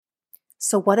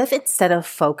So, what if instead of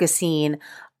focusing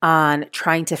on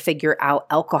trying to figure out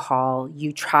alcohol,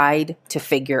 you tried to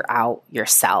figure out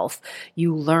yourself?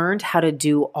 You learned how to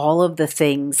do all of the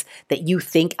things that you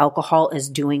think alcohol is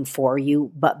doing for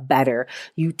you, but better.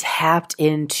 You tapped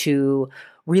into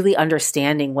really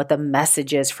understanding what the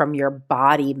messages from your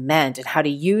body meant and how to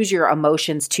use your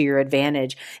emotions to your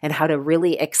advantage and how to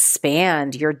really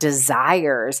expand your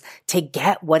desires to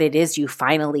get what it is you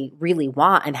finally really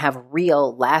want and have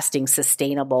real, lasting,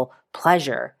 sustainable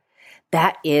pleasure.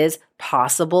 That is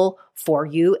possible for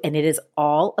you, and it is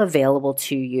all available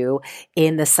to you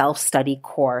in the self-study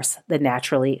course, The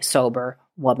Naturally Sober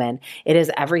Woman. It is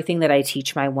everything that I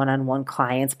teach my one-on-one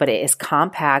clients, but it is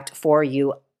compact for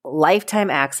you,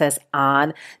 lifetime access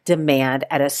on demand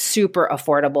at a super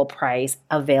affordable price,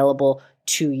 available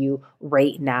to you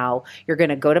right now. You're going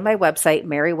to go to my website,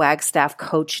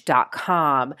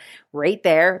 marywagstaffcoach.com. Right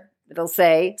there, it'll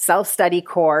say self-study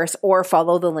course, or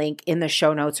follow the link in the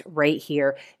show notes right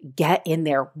here. Get in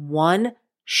there. One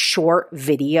short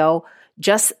video,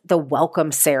 just the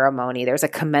welcome ceremony. There's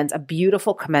a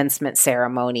beautiful commencement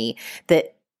ceremony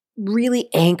that really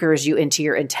anchors you into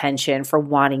your intention for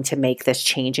wanting to make this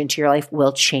change into your life.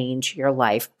 Will change your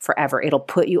life forever. It'll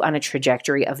put you on a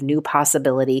trajectory of new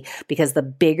possibility, because the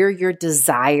bigger your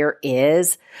desire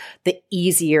is, the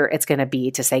easier it's going to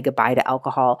be to say goodbye to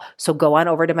alcohol. So go on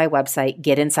over to my website,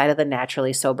 get inside of the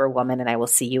Naturally Sober Woman, and I will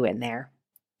see you in there.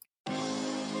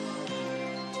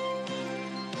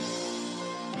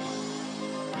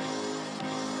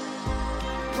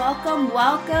 Welcome,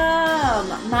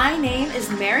 welcome. My name is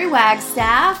Mary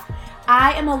Wagstaff.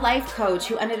 I am a life coach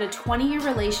who ended a 20-year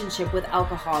relationship with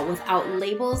alcohol without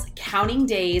labels, counting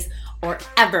days, or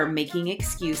ever making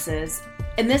excuses.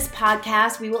 In this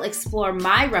podcast, we will explore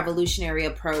my revolutionary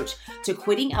approach to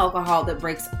quitting alcohol that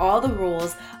breaks all the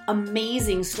rules,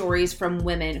 amazing stories from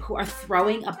women who are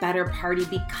throwing a better party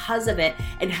because of it,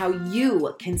 and how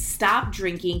you can stop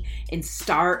drinking and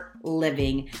start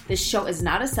living. This show is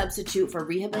not a substitute for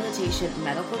rehabilitation,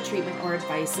 medical treatment, or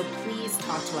advice, so please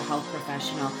talk to a health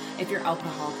professional if your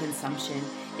alcohol consumption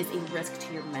is a risk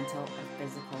to your mental or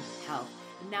physical health.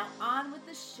 Now on with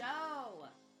the show.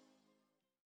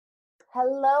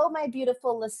 Hello, my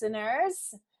beautiful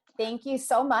listeners. Thank you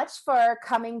so much for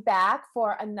coming back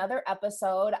for another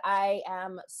episode. I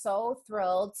am so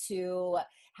thrilled to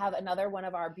have another one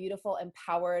of our beautiful,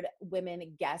 empowered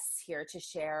women guests here to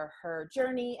share her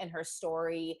journey and her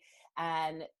story.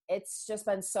 And it's just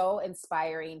been so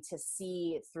inspiring to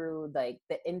see through the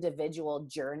individual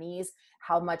journeys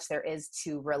how much there is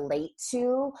to relate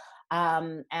to.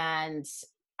 And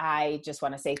I just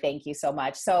want to say thank you so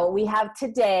much. So we have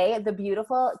today the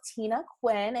beautiful Tina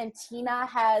Quinn, and Tina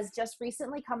has just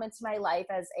recently come into my life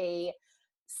as a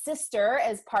sister,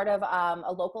 as part of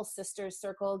a local sisters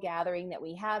circle gathering that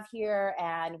we have here.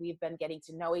 And we've been getting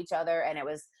to know each other, and it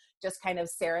was just kind of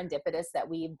serendipitous that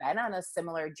we've been on a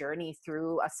similar journey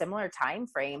through a similar time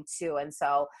frame too. And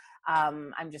so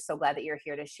I'm just so glad that you're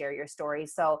here to share your story.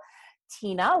 So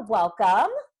Tina,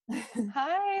 welcome.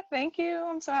 Hi, thank you.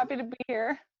 I'm so happy to be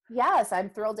here. Yes, I'm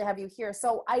thrilled to have you here.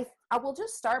 So I will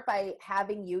just start by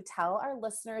having you tell our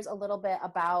listeners a little bit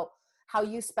about how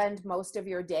you spend most of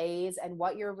your days and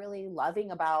what you're really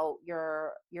loving about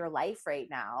your life right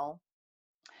now.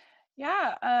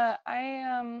 Yeah,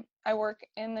 I work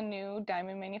in the new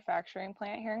diamond manufacturing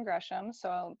plant here in Gresham,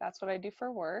 so that's what I do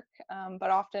for work.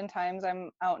 But oftentimes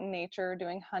I'm out in nature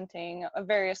doing hunting of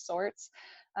various sorts,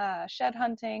 shed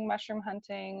hunting, mushroom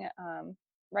hunting.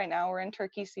 Right now we're in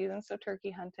turkey season, so turkey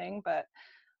hunting, but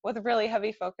with a really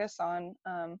heavy focus on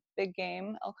big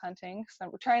game elk hunting. So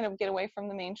we're trying to get away from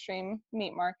the mainstream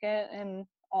meat market and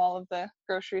all of the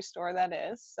grocery store that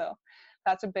is. So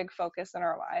that's a big focus in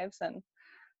our lives. And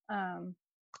I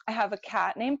have a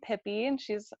cat named Pippi, and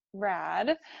she's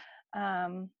rad.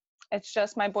 It's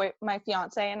just my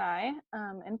fiance and I,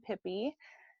 and Pippi.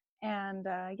 And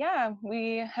yeah,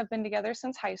 we have been together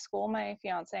since high school, my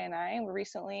fiance and I. We're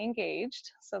recently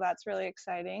engaged, so that's really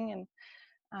exciting.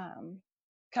 And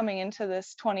coming into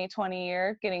this 2020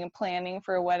 year, getting and planning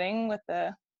for a wedding with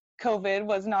the COVID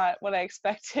was not what I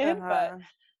expected, but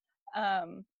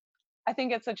I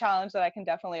think it's a challenge that I can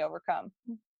definitely overcome.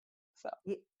 So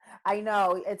I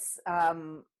know it's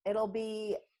it'll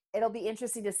be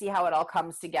interesting to see how it all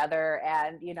comes together.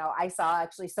 And I saw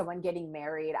actually someone getting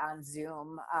married on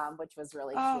Zoom, which was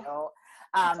really cute.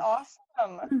 That's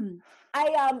awesome.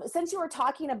 Since you were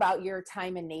talking about your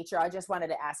time in nature, I just wanted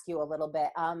to ask you a little bit.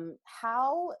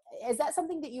 How is that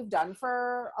something that you've done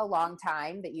for a long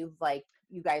time, that you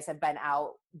guys have been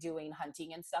out doing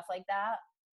hunting and stuff like that?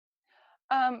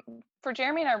 Um, for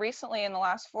Jeremy and I recently in the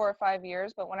last 4 or 5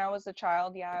 years, but when I was a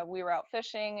child, yeah, we were out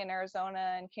fishing in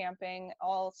Arizona and camping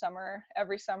all summer,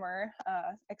 every summer,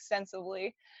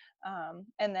 extensively.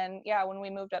 And then, yeah, when we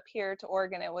moved up here to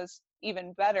Oregon, it was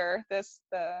even better.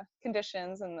 The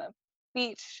conditions and the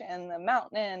beach and the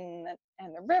mountain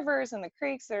and the rivers and the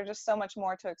creeks, there's just so much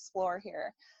more to explore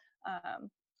here. Um,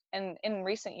 and in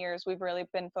recent years, we've really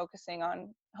been focusing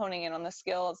on honing in on the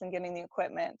skills and getting the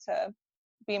equipment to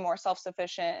be more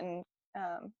self-sufficient,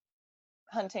 and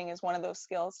hunting is one of those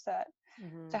skills that to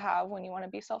Mhm. have when you want to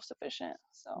be self-sufficient.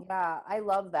 So Yeah, I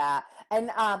love that. And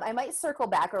I might circle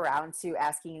back around to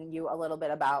asking you a little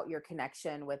bit about your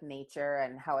connection with nature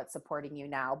and how it's supporting you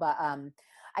now. But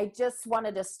I just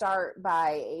wanted to start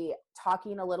by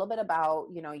talking a little bit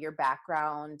about, your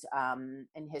background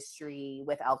and history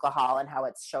with alcohol and how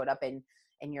it's showed up in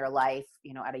your life,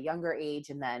 at a younger age,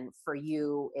 and then for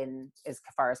you in as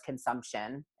far as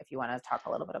consumption, if you want to talk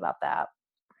a little bit about that.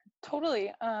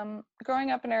 totally.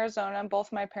 Growing up in Arizona,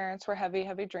 both my parents were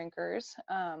heavy drinkers.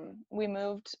 We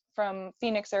moved from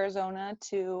Phoenix, Arizona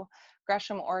to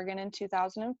Gresham, Oregon in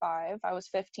 2005. I was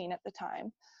 15 at the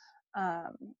time.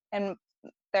 And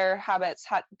their habits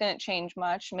didn't change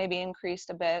much, maybe increased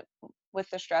a bit with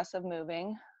the stress of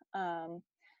moving.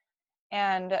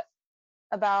 And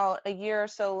about a year or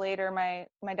so later, my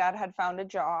dad had found a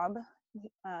job,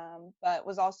 but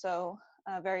was also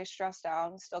very stressed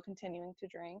out and still continuing to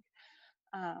drink,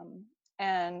 um,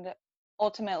 and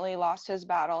ultimately lost his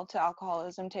battle to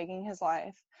alcoholism, taking his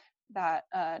life that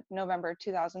November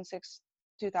 2006.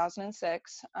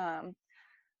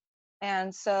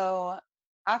 And so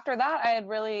after that, I had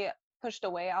really pushed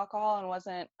away alcohol and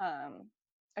wasn't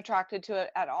attracted to it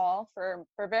at all for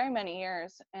very many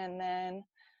years. And then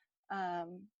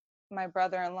um, my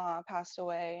brother-in-law passed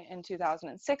away in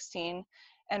 2016,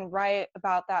 and right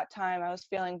about that time I was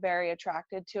feeling very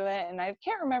attracted to it, and I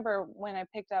can't remember when I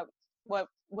picked up what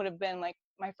would have been like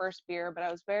my first beer, but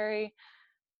I was very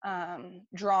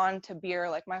drawn to beer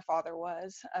like my father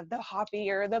was. The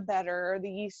hoppier the better, the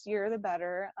yeastier the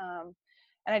better, and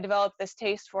I developed this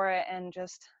taste for it and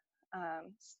just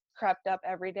crept up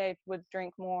every day, would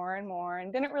drink more and more,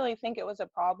 and didn't really think it was a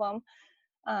problem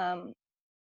um,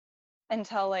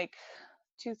 until like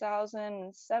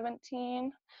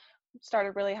 2017.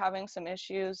 Started really having some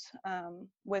issues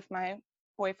with my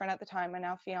boyfriend at the time, my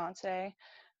now fiance.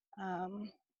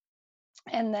 Um,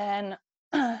 and then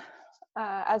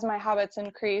as my habits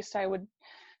increased, I would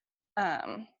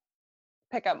um,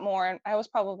 pick up more. And I was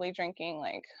probably drinking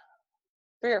like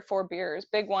 3 or 4 beers,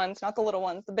 big ones, not the little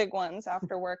ones, the big ones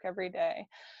after work every day.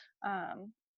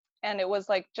 Um, and it was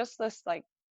like just this like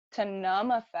to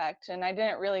numb effect. And I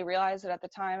didn't really realize it at the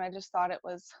time. I just thought it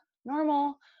was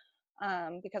normal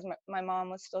because my mom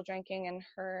was still drinking, and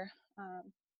her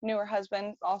newer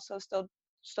husband also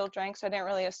still drank. So I didn't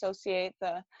really associate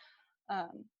the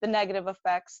negative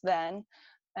effects then.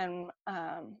 And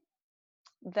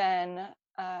then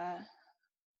I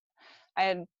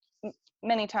had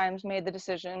many times made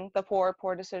the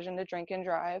poor decision to drink and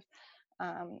drive,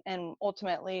 and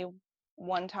ultimately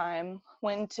one time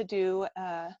went to do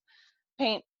a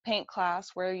paint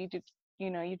class where you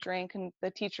drink, and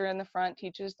the teacher in the front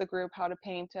teaches the group how to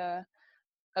paint a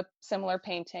similar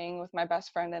painting with my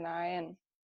best friend and I, and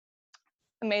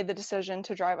made the decision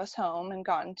to drive us home and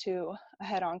got into a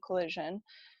head-on collision,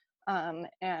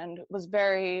 and was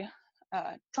very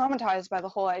traumatized by the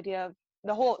whole idea of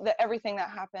everything that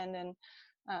happened, and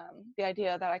the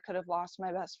idea that I could have lost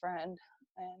my best friend.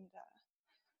 And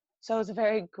so it was a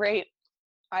very great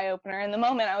eye opener. In the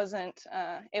moment, I wasn't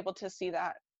able to see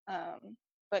that,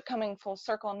 but coming full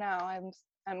circle now,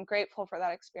 I'm grateful for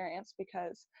that experience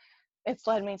because it's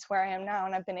led me to where I am now,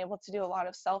 and I've been able to do a lot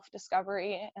of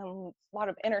self-discovery and a lot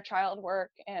of inner child work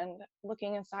and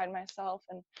looking inside myself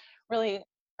and really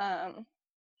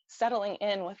settling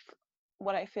in with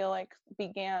what I feel like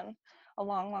began a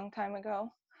long time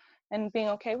ago, and being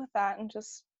okay with that and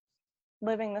just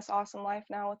living this awesome life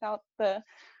now without the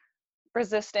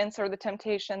resistance or the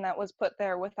temptation that was put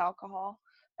there with alcohol.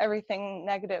 Everything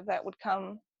negative that would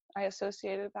come, I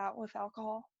associated that with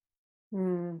alcohol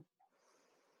Mm.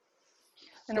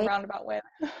 in a roundabout way.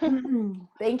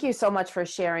 Thank you so much for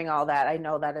sharing all that. I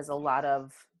know that is a lot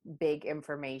of big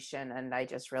information, and I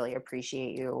just really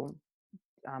appreciate you,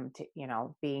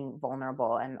 being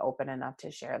vulnerable and open enough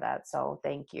to share that. So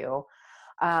thank you.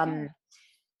 Yeah. Um,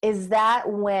 is that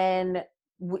when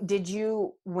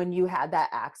you had that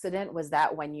accident, was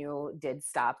that when you did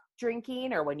stop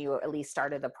drinking, or when you at least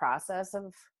started the process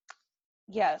of?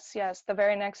 Yes. The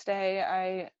very next day,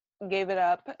 I gave it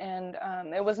up, and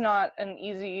it was not an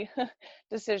easy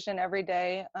decision every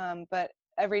day. But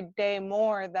every day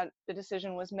more that the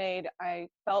decision was made, I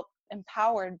felt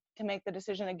empowered to make the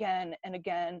decision again and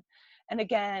again and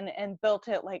again, and built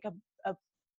it like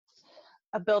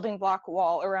a building block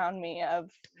wall around me of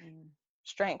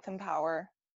strength and power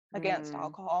against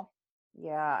alcohol.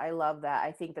 Yeah, I love that.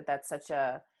 I think that that's such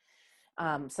an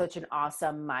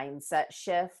awesome mindset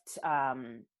shift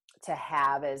to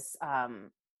have as,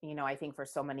 I think for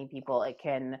so many people, it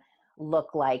can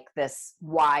look like this,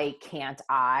 why can't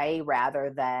I, rather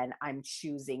than I'm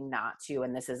choosing not to.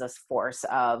 And this is a force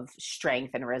of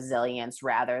strength and resilience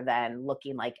rather than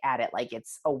looking like at it like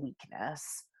it's a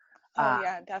weakness. Oh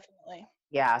yeah, definitely.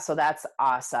 Yeah, so that's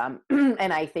awesome.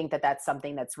 And I think that that's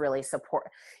something that's really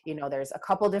there's a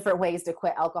couple different ways to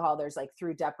quit alcohol. There's like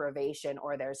through deprivation,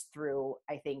 or there's through,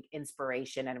 I think,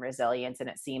 inspiration and resilience. And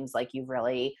it seems like you've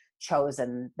really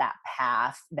chosen that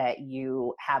path, that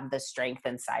you have the strength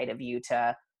inside of you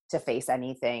to face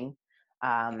anything.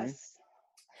 Yes.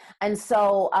 And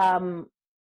so,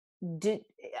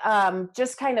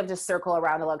 just kind of just circle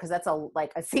around a little, because that's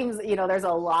it seems, there's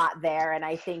a lot there. And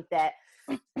I think that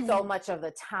so much of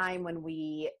the time when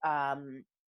we, the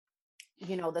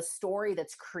story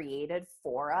that's created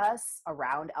for us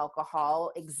around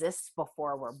alcohol exists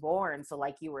before we're born. So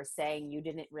like you were saying, you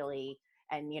didn't really,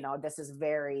 and, this is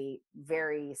very,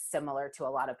 very similar to a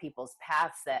lot of people's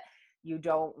paths, that you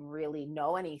don't really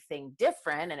know anything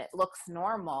different and it looks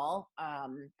normal,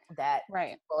 that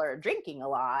right. people are drinking a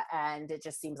lot, and it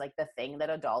just seems like the thing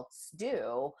that adults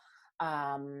do.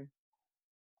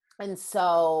 And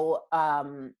so,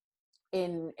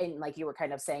 in like you were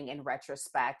kind of saying, in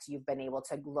retrospect, you've been able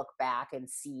to look back and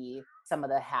see some of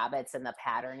the habits and the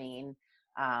patterning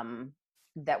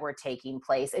that were taking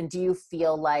place. And do you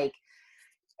feel like,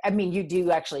 you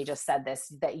do actually just said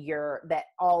this, that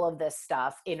all of this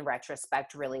stuff in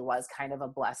retrospect really was kind of a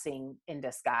blessing in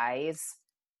disguise?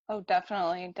 Oh,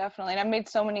 definitely. Definitely. And I've made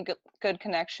so many good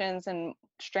connections and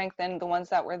strengthened the ones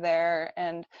that were there.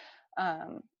 And,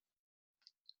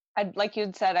 like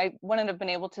you'd said, I wouldn't have been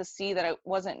able to see that it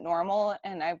wasn't normal.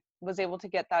 And I was able to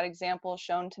get that example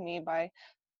shown to me by,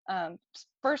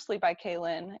 firstly by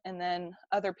Kaylin, and then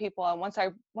other people. And once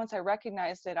I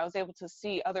recognized it, I was able to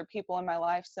see other people in my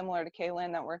life similar to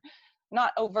Kaylin that were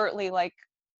not overtly like,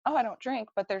 oh, I don't drink,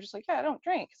 but they're just like, yeah, I don't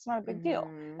drink. It's not a big deal.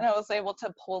 And I was able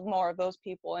to pull more of those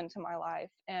people into my life.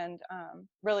 And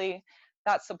really,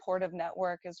 that supportive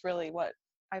network is really what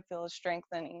I feel is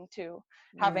strengthening to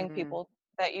having people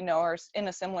that are in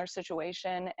a similar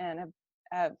situation and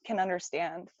can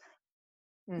understand.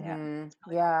 Yeah,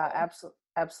 Yeah,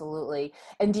 absolutely.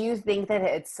 And do you think that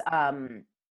it's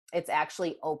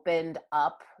actually opened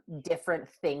up different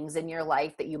things in your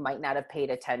life that you might not have paid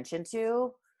attention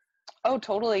to? Oh,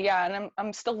 totally. Yeah. And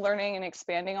I'm still learning and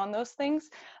expanding on those things.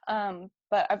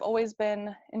 But I've always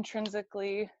been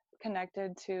intrinsically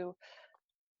connected to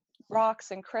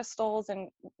rocks and crystals, and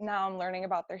now I'm learning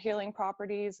about their healing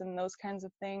properties and those kinds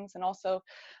of things. And also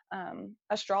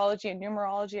astrology and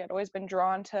numerology. I'd always been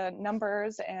drawn to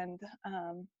numbers and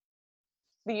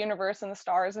the universe and the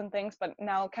stars and things, but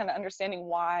now kind of understanding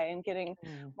why and getting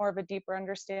more of a deeper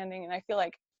understanding. And I feel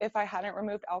like if I hadn't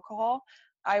removed alcohol,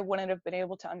 I wouldn't have been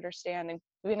able to understand and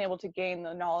been able to gain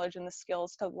the knowledge and the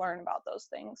skills to learn about those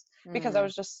things, because I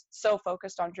was just so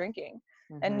focused on drinking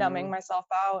and numbing myself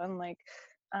out. And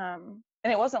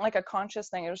and it wasn't like a conscious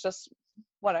thing. It was just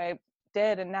what I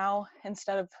did. And now,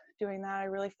 instead of doing that, I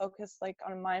really focus like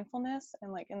on mindfulness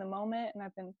and like in the moment.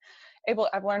 And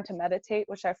I've learned to meditate,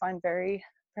 which I find very,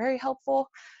 very helpful.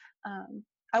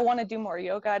 I want to do more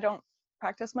yoga. I don't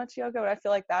practice much yoga, but I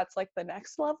feel like that's like the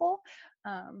next level.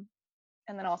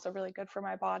 And then also really good for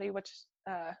my body, which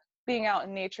being out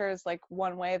in nature is like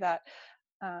one way that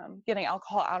getting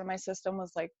alcohol out of my system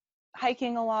was like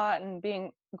hiking a lot and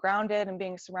being grounded and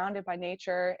being surrounded by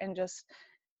nature and just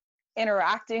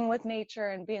interacting with nature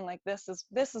and being like, this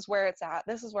is where it's at.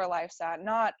 This is where life's at.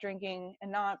 Not drinking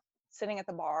and not sitting at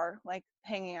the bar, like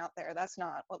hanging out there. That's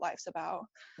not what life's about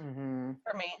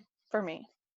for me.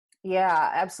 Yeah,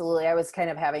 absolutely. I was kind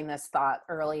of having this thought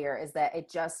earlier, is that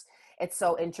it's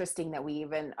so interesting that we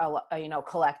even,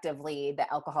 collectively,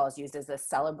 the alcohol is used as a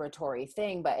celebratory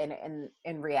thing, but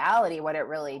in reality, what it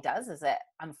really does is that,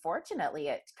 unfortunately,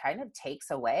 it kind of takes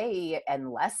away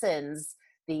and lessens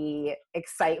the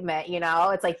excitement.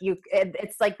 It's like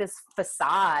it's like this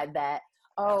facade that,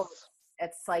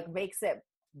 it's like makes it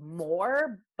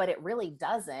more, but it really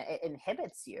doesn't. It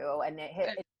inhibits you, and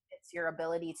it's your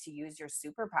ability to use your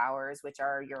superpowers, which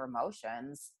are your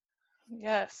emotions.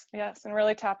 Yes, and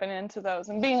really tapping into those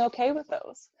and being okay with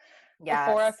those. Yes.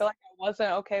 Before, I feel like I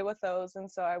wasn't okay with those, and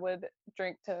so I would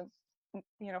drink to,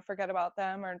 forget about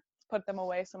them or put them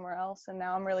away somewhere else. And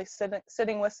now I'm really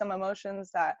sitting with some emotions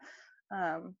that,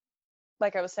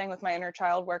 like I was saying with my inner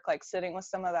child work, like sitting with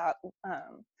some of that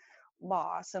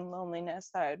loss and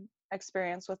loneliness that I'd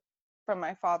experienced from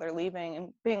my father leaving,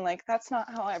 and being like, that's not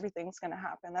how everything's going to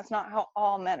happen. That's not how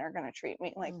all men are going to treat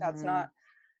me. Like, that's not,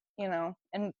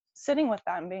 and sitting with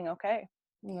that and being okay.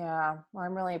 Yeah, well,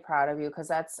 I'm really proud of you, because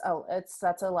that's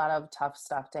a lot of tough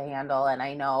stuff to handle. And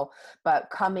I know, but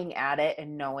coming at it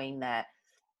and knowing that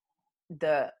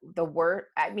the worst,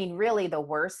 I mean, really the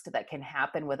worst that can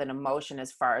happen with an emotion,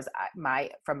 as far as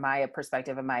from my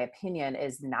perspective and my opinion,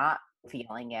 is not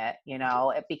feeling it.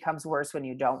 It becomes worse when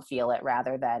you don't feel it,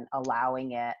 rather than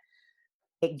allowing it.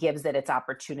 It gives it its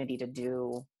opportunity to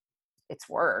do its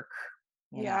work.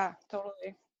 Yeah,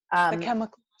 totally. The Um,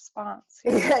 chemical response.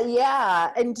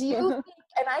 yeah. And do you think,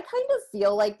 and I kind of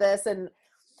feel like this, and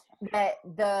that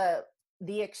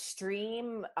the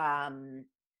extreme,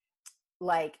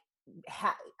 like,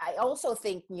 I also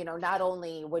think, not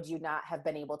only would you not have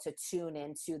been able to tune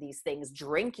into these things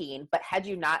drinking, but had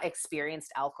you not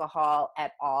experienced alcohol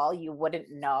at all, you wouldn't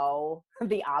know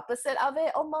the opposite of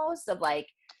it, almost, of like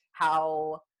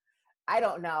how, I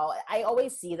don't know. I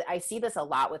see this a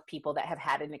lot with people that have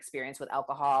had an experience with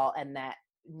alcohol, and that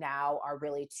now are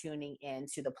really tuning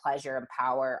into the pleasure and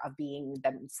power of being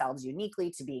themselves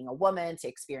uniquely, to being a woman, to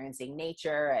experiencing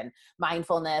nature and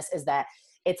mindfulness, is that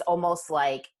it's almost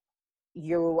like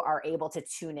you are able to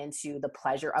tune into the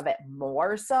pleasure of it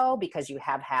more so, because you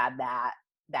have had that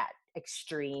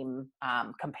extreme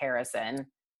comparison.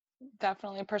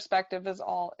 Definitely, perspective it's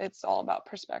all about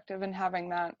perspective, and having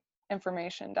that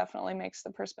information definitely makes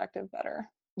the perspective better.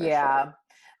 Yeah.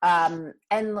 Sure.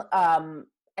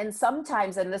 And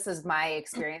sometimes, and this is my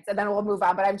experience, and then we'll move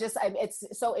on, but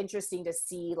it's so interesting to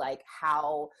see like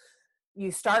how you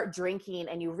start drinking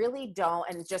and you really don't,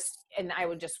 and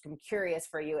I'm curious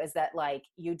for you, is that like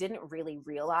you didn't really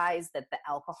realize that the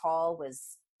alcohol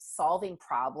was solving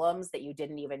problems that you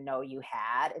didn't even know you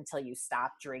had until you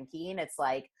stopped drinking. It's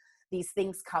like these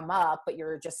things come up, but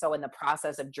you're just so in the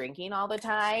process of drinking all the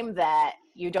time that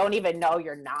you don't even know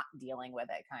you're not dealing with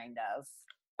it, kind of.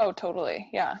 Oh, totally.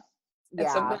 Yeah.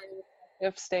 It's a Yeah. very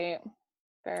active state.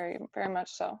 Very, very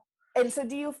much so. And so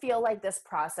do you feel like this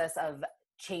process of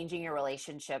changing your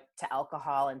relationship to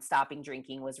alcohol and stopping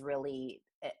drinking was really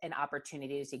an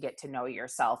opportunity to get to know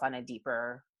yourself on a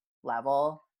deeper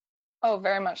level? Oh,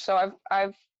 very much so.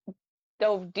 I've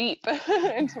dove deep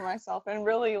into myself and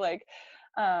really like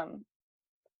um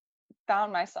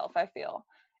found myself, I feel.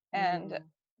 And Mm.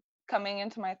 coming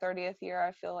into my 30th year,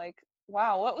 I feel like,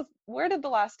 wow, where did the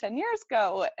last 10 years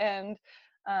go? And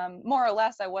more or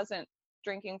less, I wasn't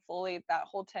drinking fully that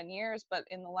whole 10 years, but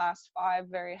in the last 5,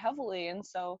 very heavily. And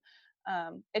so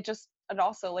it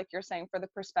also, like you're saying, for the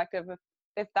perspective,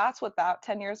 if that's what that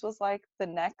 10 years was like, the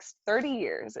next 30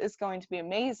 years is going to be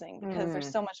amazing, because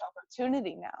there's so much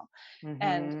opportunity now.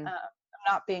 And Mm-hmm.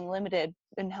 I'm not being limited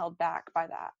and held back by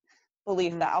that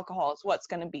belief that alcohol is what's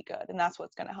going to be good, and that's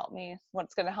what's going to help me.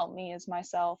 What's going to help me is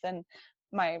myself and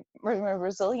my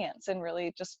resilience, and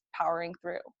really just powering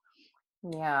through.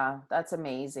 Yeah, that's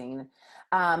amazing.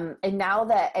 And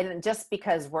just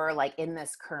because we're like in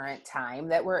this current time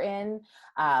that we're in,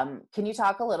 can you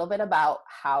talk a little bit about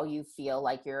how you feel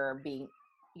like your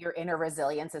inner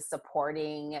resilience is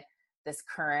supporting this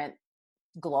current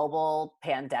global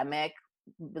pandemic,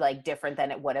 like different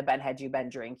than it would have been had you been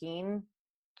drinking?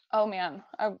 Oh man,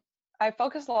 I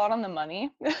focus a lot on the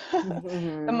money, the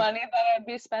Mm-hmm. money that I'd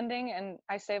be spending, and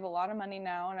I save a lot of money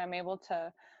now, and I'm able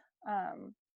to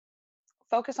um,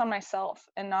 focus on myself,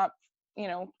 and not,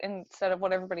 instead of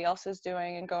what everybody else is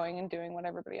doing and going and doing what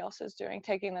everybody else is doing,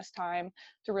 taking this time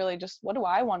to really just, what do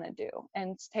I want to do,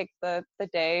 and take the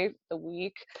day, the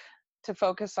week, to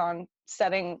focus on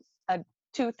setting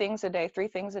 2 things a day, 3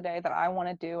 things a day that I want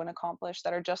to do and accomplish,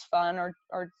 that are just fun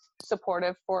or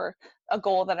supportive for a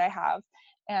goal that I have.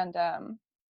 And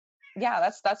yeah,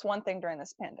 that's one thing during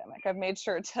this pandemic. I've made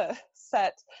sure to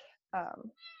um,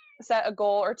 set a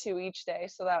goal or 2 each day,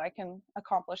 so that I can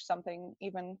accomplish something,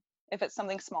 even if it's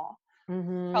something small.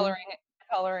 Mm-hmm.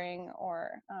 Coloring,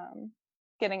 or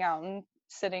getting out and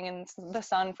sitting in the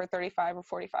sun for 35 or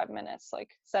 45 minutes, like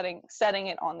setting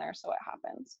it on there so it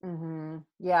happens. Mm-hmm.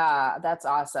 Yeah, that's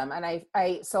awesome. And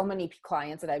so many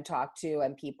clients that I've talked to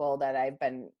and people that I've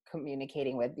been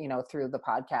communicating with, through the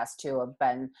podcast too, have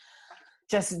been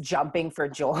just jumping for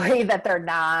joy that they're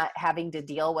not having to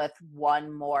deal with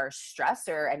one more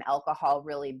stressor, and alcohol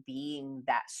really being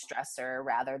that stressor,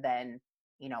 rather than,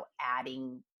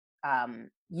 adding,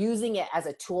 using it as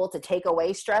a tool to take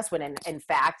away stress, when in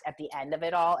fact, at the end of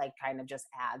it all, it kind of just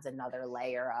adds another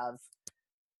layer of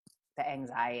the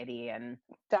anxiety and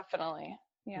Definitely.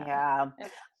 yeah.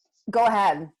 And, Go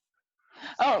ahead.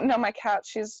 oh no, my cat,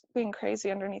 she's being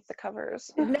crazy underneath the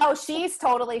covers. No, she's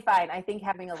totally fine. I think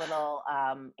having a little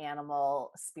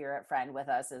animal spirit friend with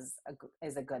us is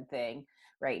a good thing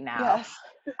right now. Yes.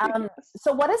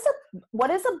 So what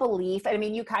is a belief? I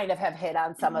mean, you kind of have hit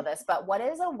on some of this, but what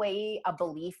is a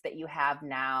belief that you have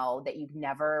now that you've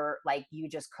never, like, you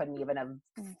just couldn't even have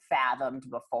fathomed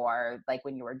before, like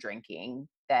when you were drinking,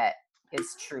 that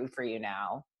is true for you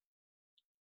now?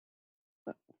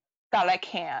 That I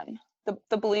can.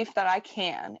 The belief that I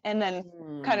can, and then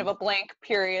kind of Mm, a blank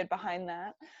period behind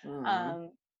that. mm,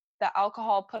 Um, that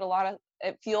alcohol put a lot of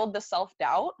it fueled the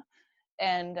self-doubt,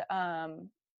 and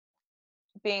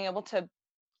being able to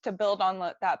build on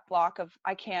that block of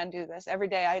I can do this. Every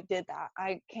day I did that.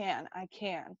 I can.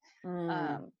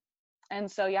 mm,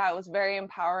 And so yeah, it was very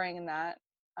empowering in that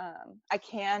I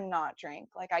can not drink.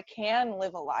 Like I can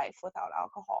live a life without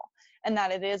alcohol, and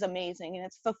that it is amazing and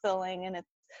it's fulfilling and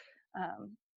it's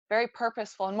very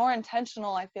purposeful and more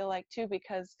intentional, I feel like, too,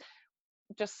 because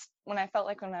just when I felt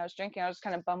like when I was drinking, I was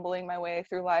kind of bumbling my way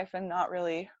through life and not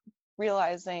really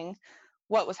realizing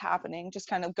what was happening, just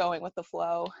kind of going with the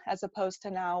flow, as opposed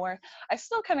to now where I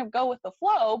still kind of go with the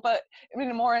flow, but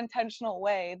in a more intentional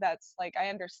way. That's like I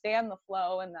understand the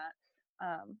flow, and that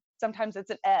sometimes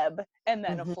it's an ebb and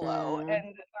then a flow, mhm.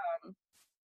 and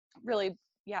really,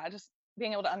 yeah, just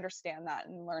being able to understand that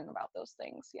and learn about those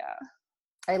things. Yeah.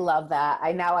 I love that.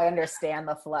 I understand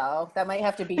the flow. That might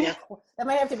have to be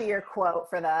your quote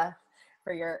for the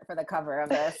cover of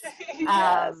this.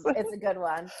 Yes. It's a good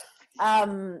one.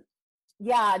 Um,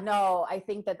 yeah, no, I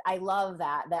think that I love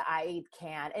that I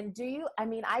can. And I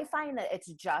mean, I find that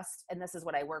it's just, and this is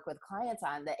what I work with clients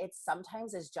on, that it's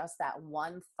sometimes is just that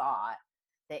one thought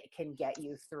that can get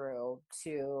you through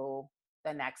to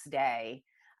the next day.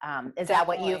 Is that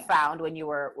what you Definitely. found when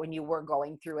you were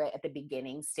going through it at the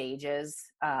beginning stages?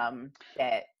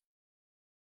 That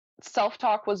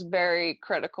Self-talk was very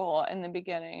critical in the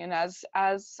beginning, and as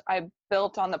I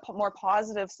built on the more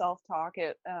positive self-talk,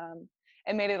 it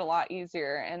made it a lot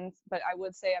easier. And but I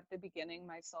would say at the beginning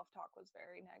my self-talk was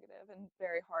very negative and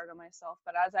very hard on myself.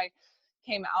 But as I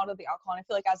came out of the alcohol, and I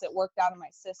feel like as it worked out of my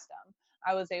system,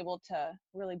 I was able to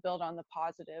really build on the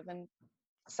positive and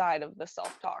side of the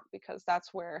self-talk, because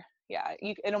that's where, yeah,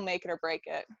 it'll make it or break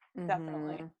it.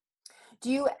 Definitely. mhm.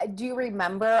 Do you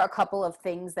remember a couple of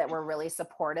things that were really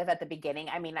supportive at the beginning?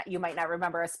 I mean, you might not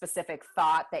remember a specific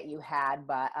thought that you had,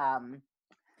 but Um,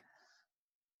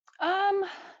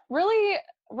 really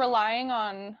relying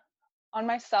on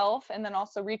myself, and then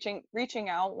also reaching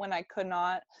out when I could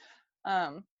not.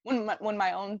 When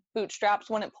my own bootstraps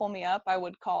wouldn't pull me up, I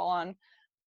would call on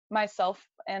myself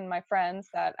and my friends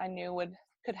that I knew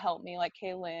could help me, like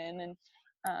Kaylin and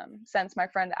since my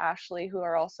friend Ashley, who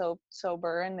are also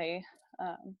sober, and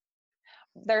um,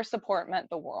 their support meant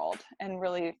the world. And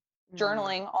really mm,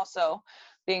 journaling also,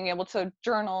 being able to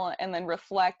journal and then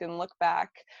reflect and look back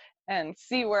and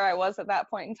see where I was at that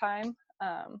point in time,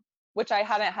 which I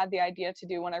hadn't had the idea to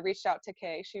do. When I reached out to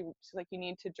Kay, she's like, you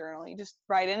need to journal. You just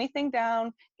write anything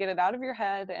down, get it out of your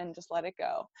head, and just let it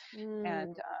go. mm,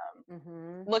 And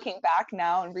mhm. looking back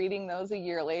now and reading those a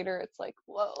year later, it's like,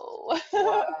 whoa.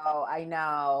 Whoa, I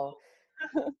know.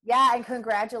 Yeah, and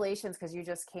congratulations, because you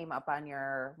just came up on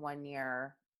your 1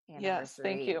 year Yes,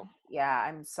 thank anniversary. you.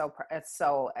 Yeah,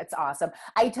 it's awesome.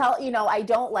 I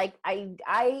don't like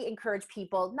I encourage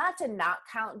people not to not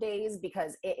count days,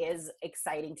 because it is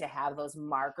exciting to have those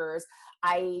markers.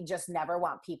 I just never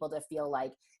want people to feel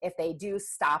like if they do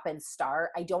stop and start,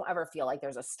 I don't ever feel like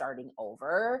there's a starting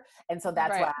over. And so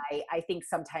that's Right. why I think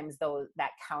sometimes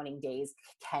that counting days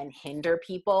can hinder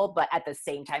people, but at the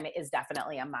same time it is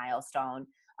definitely a milestone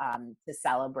to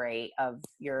celebrate of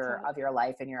your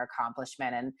life and your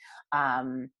accomplishment.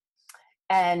 Um,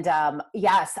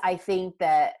 yes, I think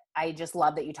that I just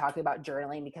love that you talk about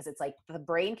journaling, because it's like the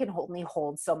brain can only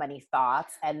hold so many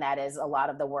thoughts. And that is a lot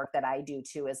of the work that I do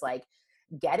too, is like,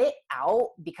 get it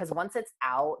out, because once it's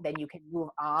out, then you can move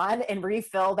on and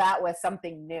refill that with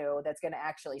something new that's going to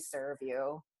actually serve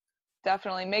you.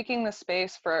 Definitely making the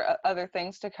space for other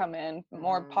things to come in,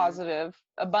 more Mm-hmm. positive,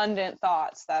 abundant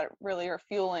thoughts that really are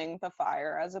fueling the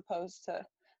fire as opposed to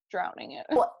drowning it.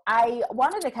 Well, I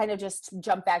wanted to kind of just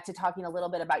jump back to talking a little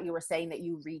bit about, you were saying that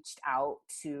you reached out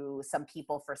to some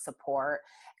people for support.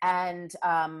 And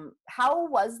how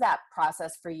was that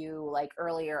process for you, like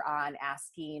earlier on,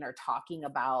 asking or talking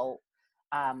about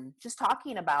just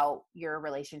talking about your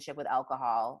relationship with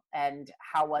alcohol? And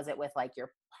how was it with like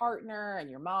your partner and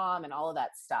your mom and all of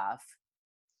that stuff?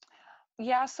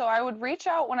 Yeah, so I would reach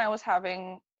out when I was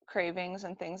having cravings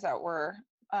and things that were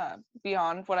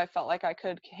beyond what I felt like I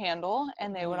could handle,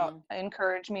 and they would Mm-hmm.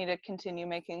 encourage me to continue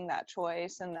making that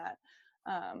choice, and that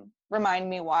remind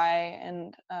me why,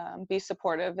 and be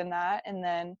supportive in that. And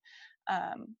then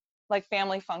like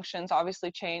family functions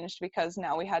obviously changed because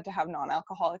now we had to have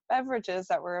non-alcoholic beverages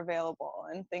that were available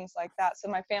and things like that. So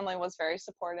my family was very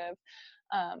supportive,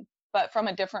 but from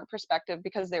a different perspective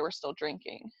because they were still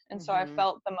drinking. And so I Mm-hmm.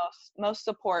 felt the most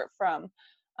support from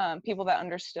people that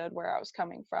understood where I was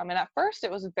coming from. And at first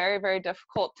it was very, very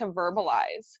difficult to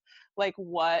verbalize like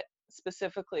what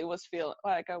specifically was feel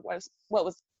like I was, what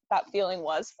was that feeling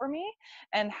was for me,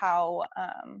 and how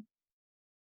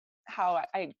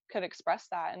I could express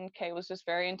that. And Kay was just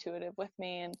very intuitive with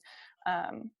me,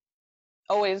 and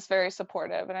always very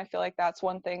supportive. And I feel like that's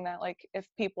one thing that, like, if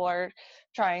people are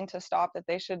trying to stop, that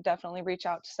they should definitely reach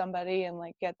out to somebody and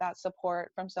like get that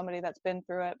support from somebody that's been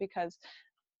through it, because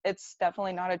it's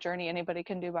definitely not a journey anybody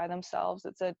can do by themselves.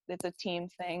 It's a team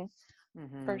thing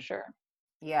for Mm-hmm. sure.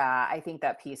 Yeah, I think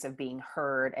that piece of being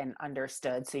heard and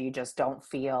understood, so you just don't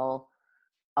feel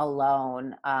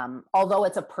alone. Although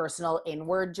it's a personal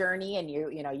inward journey, and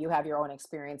you have your own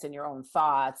experience and your own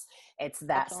thoughts, it's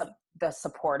that Definitely. the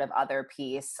support of other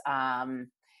piece.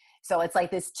 So it's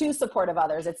like this two support of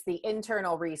others. It's the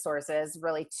internal resources,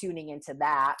 really tuning into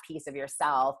that piece of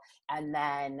yourself, and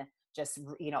then just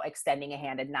extending a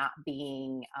hand and not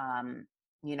being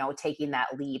taking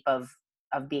that leap of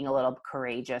being a little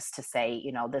courageous to say,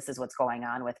 this is what's going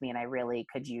on with me, and I really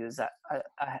could use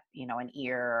an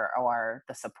ear or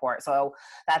the support. So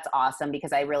that's awesome,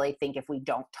 because I really think if we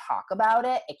don't talk about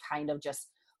it, it kind of just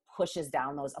pushes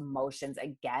down those emotions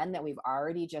again that we've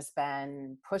already just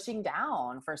been pushing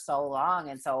down for so long.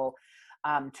 And so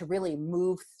to really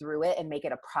move through it and make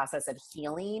it a process of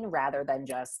healing rather than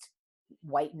just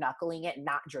white knuckling it,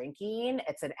 not drinking,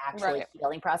 it's an actually Right.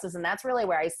 healing process. And that's really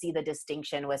where I see the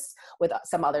distinction with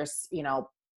some others,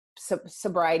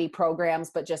 sobriety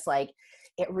programs, but just like,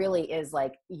 it really is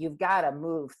like, you've got to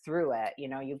move through it.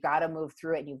 You've got to move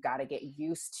through it, and you've got to get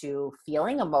used to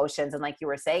feeling emotions. And like you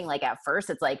were saying, like at first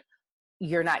it's like,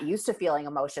 you're not used to feeling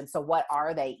emotions. So what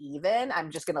are they even?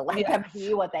 I'm just going to let them Yes.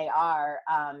 be what they are.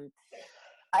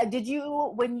 Did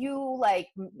you, when you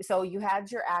so you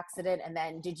had your accident, and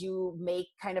then did you make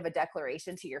kind of a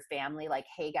declaration to your family, like,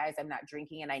 hey guys, I'm not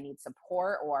drinking and I need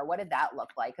support? Or what did that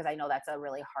look like? Because I know that's a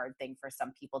really hard thing for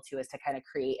some people too, is to kind of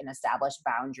create and establish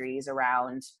boundaries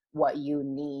around what you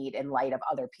need in light of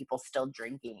other people still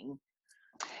drinking.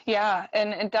 Yeah,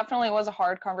 and it definitely was a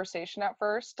hard conversation at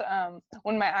first.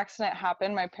 When my accident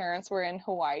happened, my parents were in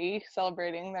Hawaii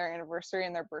celebrating their anniversary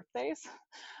and their birthdays.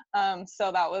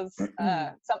 So that was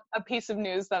a piece of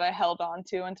news that I held on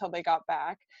to until they got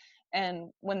back. And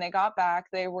when they got back,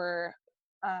 when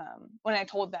I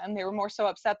told them, they were more so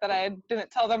upset that I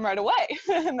didn't tell them right away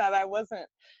and that I wasn't,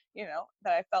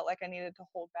 that I felt like I needed to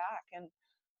hold back. And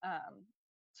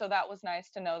so that was nice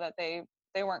to know that they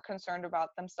weren't concerned about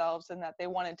themselves, and that they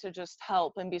wanted to just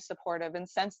help and be supportive. And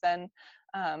since then,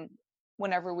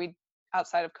 whenever we,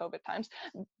 outside of COVID times,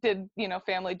 did,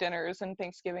 family dinners and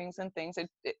Thanksgivings and things,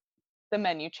 the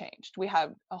menu changed. We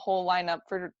had a whole lineup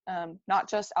for not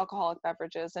just alcoholic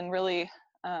beverages, and really,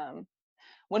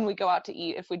 when we go out to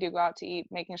eat, if we do go out to eat,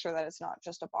 making sure that it's not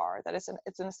just a bar, that it's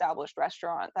an established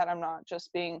restaurant, that I'm not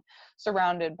just being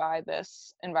surrounded by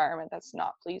this environment that's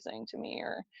not pleasing to me,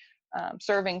 or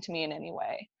serving to me in any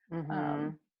way. Mm-hmm.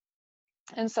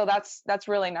 And so that's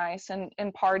really nice.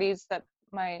 And parties that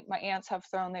my aunts have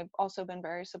thrown, they've also been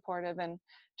very supportive, and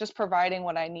just providing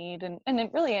what I need, and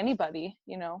really anybody,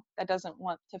 that doesn't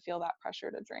want to feel that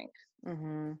pressure to drink.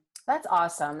 Mm-hmm. That's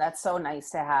awesome. That's so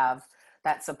nice to have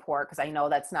that support, because I know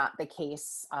that's not the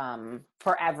case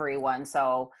for everyone.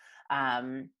 So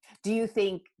do you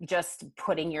think just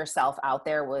putting yourself out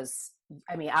there was,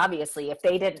 I mean, obviously, if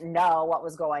they didn't know what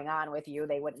was going on with you,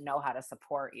 they wouldn't know how to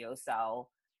support you. So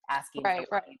asking for Right,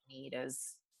 what right. you need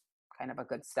is kind of a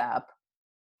good step.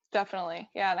 Definitely.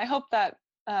 Yeah. And I hope that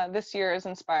this year is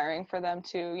inspiring for them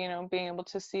too, being able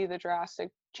to see the drastic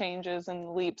changes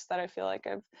and leaps that I feel like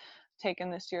I've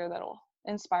taken this year, that'll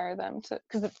inspire them to,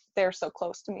 because they're so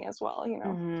close to me as well, to be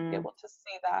Mm-hmm. able to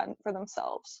see that for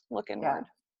themselves, look Yeah. inward.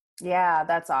 Yeah,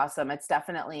 that's awesome. It's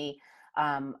definitely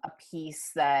a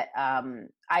piece that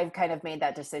I've kind of made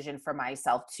that decision for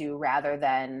myself too, rather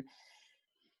than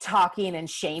talking and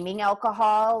shaming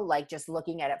alcohol, like just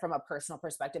looking at it from a personal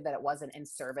perspective, that it wasn't in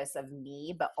service of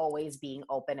me, but always being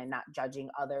open and not judging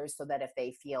others, so that if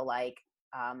they feel like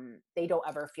they don't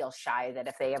ever feel shy, that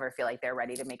if they ever feel like they're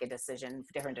ready to make a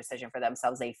different decision for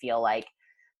themselves, they feel like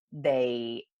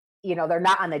they they're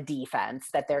not on the defense,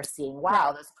 that they're seeing, wow,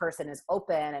 Right. this person is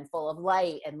open and full of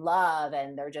light and love,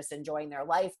 and they're just enjoying their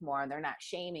life more, and they're not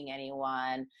shaming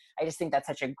anyone. I just think that's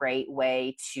such a great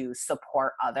way to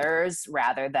support others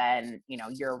rather than,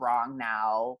 you're wrong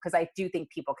now. Because I do think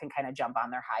people can kind of jump on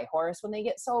their high horse when they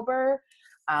get sober,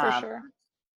 For um, sure.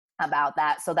 about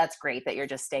that. So that's great that you're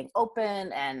just staying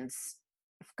open and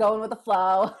going with the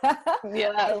flow. I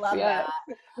Yes, love yes.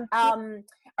 that. Um,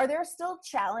 are there still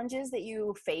challenges that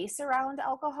you face around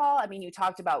alcohol? I mean, you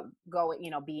talked about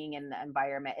being in the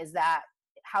environment.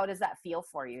 How does that feel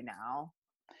for you now?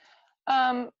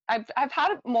 I've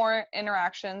had more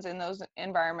interactions in those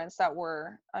environments that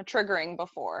were triggering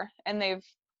before, and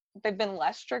they've been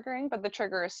less triggering, but the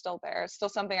trigger is still there. It's still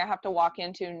something I have to walk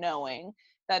into knowing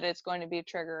that it's going to be a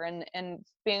trigger, and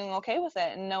being okay with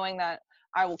it, and knowing that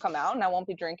I will come out and I won't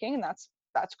be drinking, and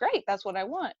that's great. That's what I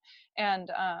want.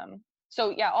 And so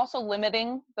yeah, also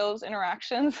limiting those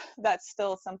interactions. That's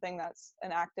still something that's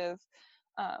an active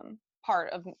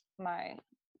part of my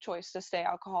choice to stay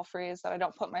alcohol free, is that I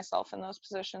don't put myself in those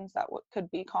positions that could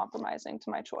be compromising to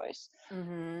my choice.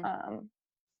 Mm-hmm. Um,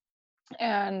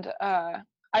 and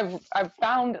I've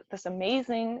found this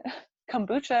amazing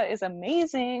kombucha is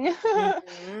amazing.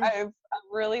 Mm-hmm. I've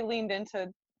really leaned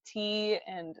into tea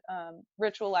and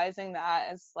ritualizing that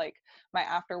as like my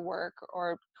after work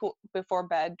or before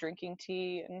bed drinking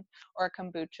tea and or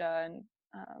kombucha,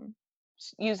 and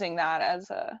using that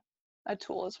as a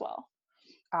tool as well.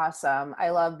 Awesome. I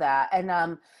love that. And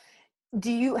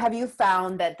have you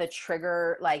found that the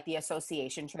trigger, like the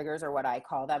association triggers, or what I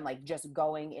call them, like just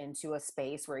going into a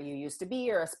space where you used to be,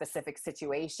 or a specific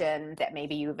situation that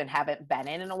maybe you even haven't been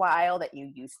in a while that you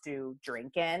used to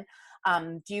drink in?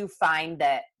 Do you find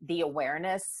that the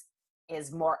awareness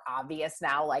is more obvious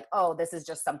now? Like, oh, this is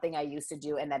just something I used to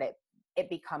do, and that it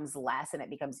becomes less and it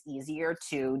becomes easier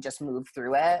to just move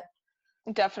through it?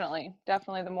 Definitely,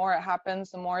 definitely. The more it happens,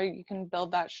 the more you can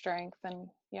build that strength, and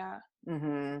yeah,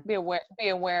 Mm-hmm. be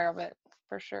aware of it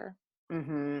for sure.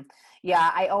 Mm-hmm.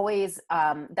 Yeah, I always,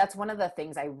 that's one of the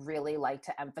things I really like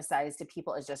to emphasize to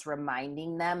people, is just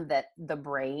reminding them that the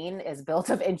brain is built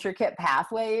of intricate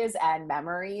pathways and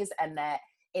memories, and that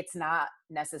it's not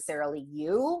necessarily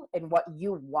you and what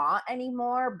you want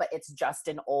anymore, but it's just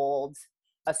an old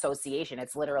association.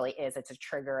 It's a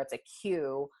trigger, it's a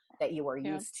cue that you were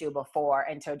Yeah. used to before.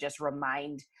 And to just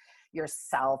remind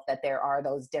yourself that there are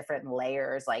those different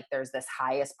layers, like there's this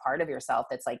highest part of yourself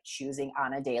that's like choosing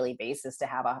on a daily basis to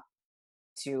have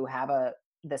a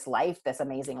this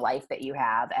amazing life that you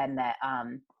have. And that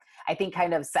I think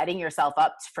kind of setting yourself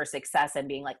up for success and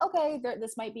being like, okay,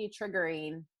 this might be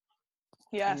triggering, and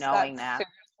Yes, knowing that's that.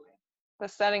 seriously the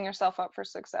setting yourself up for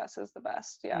success is the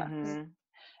best. Yeah, 'cause Mm-hmm.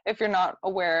 if you're not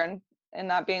aware and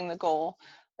that being the goal,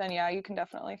 then yeah, you can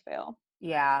definitely fail.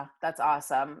 Yeah, that's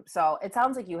awesome. So it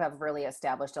sounds like you have really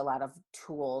established a lot of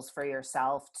tools for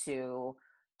yourself to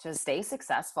stay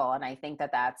successful, and I think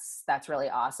that that's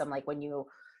really awesome. Like when you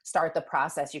start the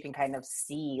process, you can kind of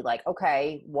see like,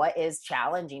 okay, what is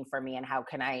challenging for me, and how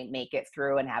can I make it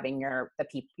through? And having your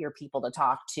people to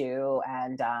talk to,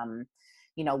 and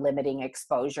limiting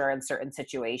exposure in certain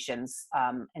situations,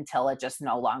 until it just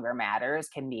no longer matters,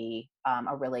 can be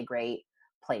a really great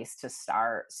place to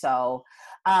start. So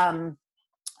um,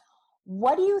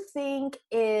 what do you think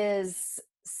is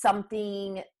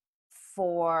something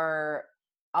for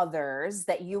others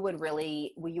that you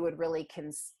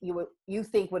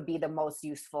think would be the most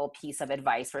useful piece of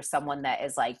advice for someone that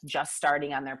is like just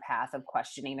starting on their path of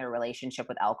questioning their relationship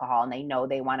with alcohol, and they know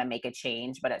they want to make a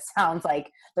change, but it sounds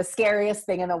like the scariest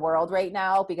thing in the world right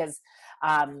now? Because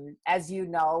as you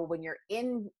know, when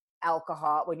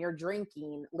you're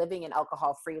drinking, living an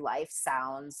alcohol free life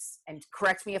sounds, and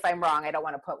correct me if I'm wrong, I don't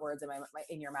want to put words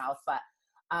in your mouth, but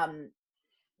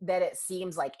that it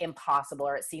seems like impossible,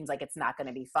 or it seems like it's not going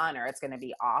to be fun, or it's going to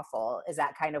be awful. Is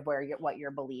that kind of what your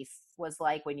belief was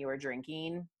like when you were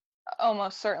drinking?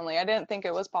 Almost certainly. I didn't think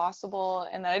it was possible,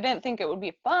 and that I didn't think it would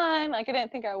be fun. Like I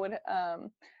didn't think I would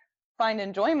find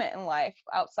enjoyment in life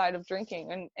outside of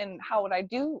drinking, and how would I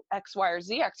do X, Y, or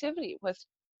Z activity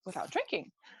without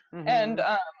drinking? And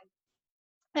Mm-hmm.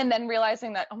 and then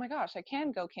realizing that, oh my gosh, I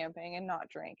can go camping and not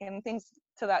drink, and things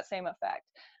to that same effect.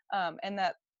 And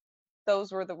that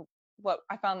those were what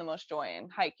I found the most joy in: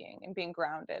 hiking and being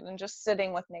grounded and just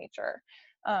sitting with nature.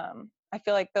 I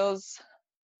feel like those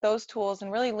tools,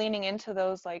 and really leaning into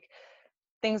those, like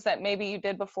things that maybe you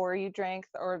did before you drank,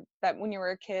 or that when you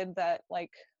were a kid, that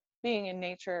like being in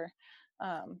nature,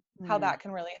 how Mm-hmm. that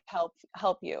can really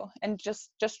help you. And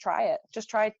just try it. Just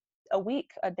try a week,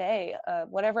 a day,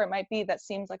 whatever it might be that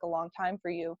seems like a long time for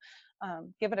you.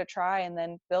 give it a try and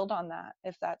then build on that.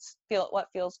 If that's what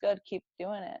feels good, keep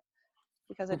doing it,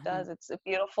 because it does. It's a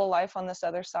beautiful life on this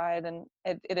other side, and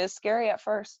it is scary at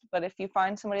first, but if you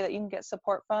find somebody that you can get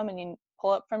support from and you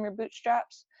pull up from your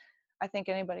bootstraps, I think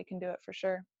anybody can do it for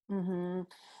sure. Mm-hmm.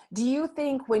 Do you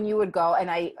think when you would go, and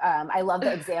I love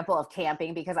the example of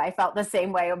camping because I felt the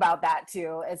same way about that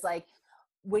too. It's like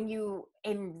when you,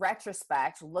 in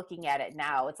retrospect, looking at it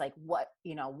now, it's like what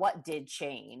did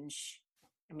change?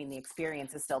 I mean, the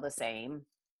experience is still the same.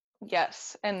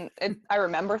 Yes, and I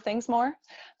remember things more.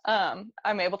 I'm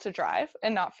able to drive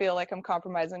and not feel like I'm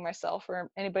compromising myself or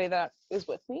anybody that is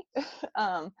with me.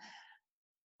 um,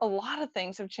 a lot of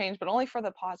things have changed, but only for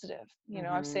the positive. I've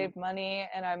Mm-hmm. saved money,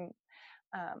 and I'm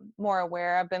more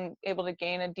aware. I've been able to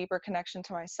gain a deeper connection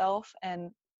to myself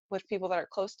and with people that are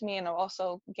close to me, and I've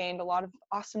also gained a lot of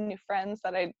awesome new friends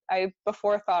that I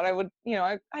before thought I would.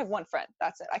 I have one friend,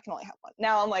 that's it, I can only have one.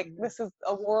 Now I'm like, this is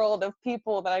a world of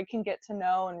people that I can get to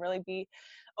know and really be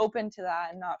open to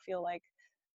that and not feel like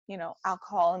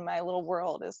alcohol in my little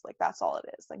world is like that's all it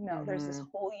is. Like, no, there's this Mm-hmm.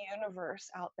 whole universe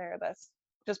out there that's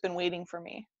just been waiting for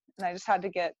me, and I just had to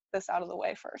get this out of the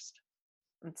way first.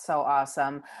 It's so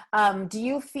awesome. Do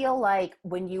you feel like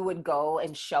when you would go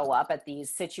and show up at these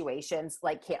situations,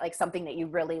 like something that you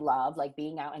really love, like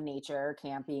being out in nature,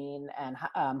 camping and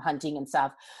hunting and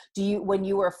stuff, when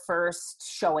you were first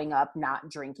showing up,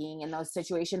 not drinking in those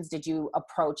situations, did you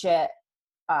approach it?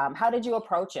 How did you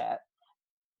approach it?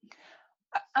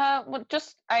 Well,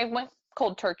 just I went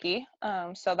cold turkey.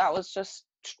 So that was just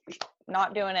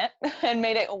not doing it and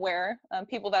made it aware.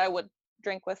 People that I would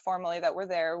drink with formally that were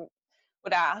there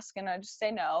would ask, and I'd just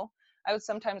say no. I would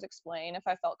sometimes explain if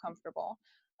I felt comfortable,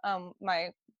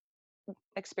 my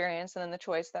experience and then the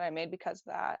choice that I made because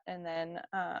of that. And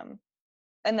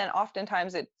then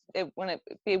oftentimes it when it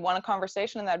be one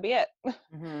conversation and that'd be it.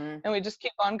 Mm-hmm. And we just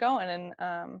keep on going.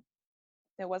 And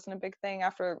it wasn't a big thing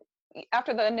after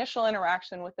the initial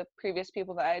interaction with the previous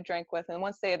people that I had drank with, and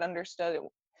once they had understood it,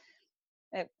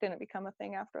 it didn't become a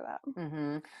thing after that.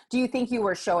 Mm-hmm. Do you think you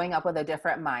were showing up with a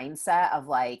different mindset of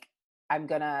like, I'm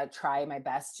gonna try my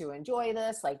best to enjoy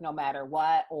this, like no matter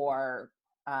what, or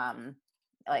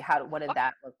like what did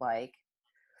that look like?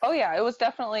 Oh yeah, it was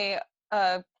definitely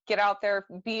get out there,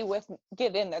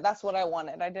 get in there. That's what I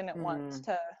wanted. I didn't want Mm-hmm.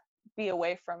 to be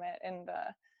away from it.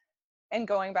 And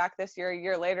going back this year, a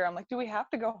year later, I'm like, do we have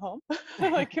to go home?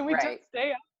 Like, can we just Right.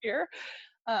 stay out here?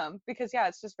 Because yeah,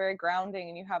 it's just very grounding,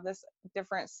 and you have this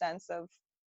different sense of,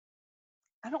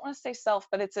 I don't want to say self,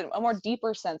 but it's a more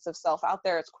deeper sense of self out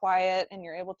there. It's quiet, and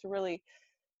you're able to really,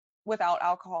 without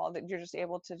alcohol, that you're just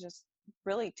able to just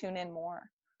really tune in more.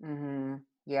 Mm-hmm.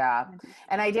 Yeah. And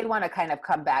And I did want to kind of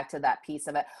come back to that piece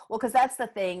of it. Well, because that's the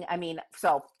thing. I mean,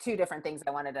 so two different things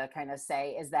I wanted to kind of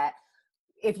say is that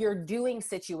if you're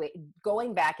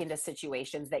going back into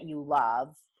situations that you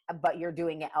love, but you're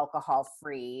doing it alcohol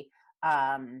free,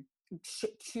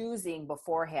 choosing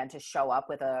beforehand to show up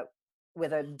with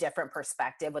a different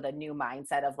perspective, with a new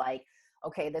mindset of like,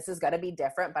 okay, this is going to be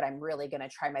different, but I'm really going to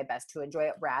try my best to enjoy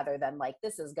it, rather than like,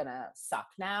 this is going to suck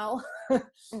now.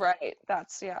 right,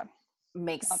 that's not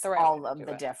Makes the right way all to of do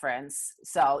the it. difference.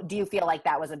 So do you feel like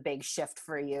that was a big shift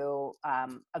for you,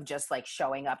 of just like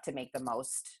showing up to make the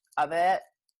most of it?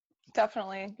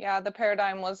 Definitely, yeah. The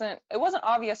paradigm wasn't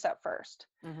obvious at first,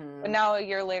 but Mm-hmm. now a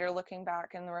year later, looking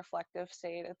back in the reflective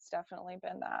state, it's definitely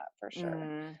been that for sure.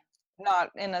 Mm-hmm.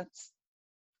 Not in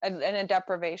a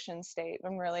deprivation state.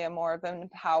 I'm really a more of an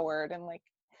empowered and like,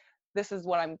 this is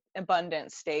what I'm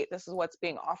abundant state. This is what's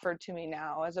being offered to me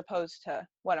now, as opposed to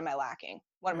what am I lacking?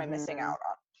 What am I missing Mm-hmm. out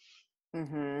on?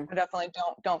 Mm-hmm. I definitely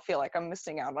don't feel like I'm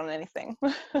missing out on anything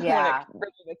when it Yeah.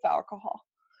 related to alcohol.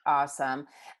 Awesome.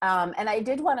 And I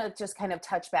did want to just kind of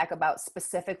touch back about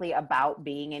specifically about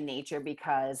being in nature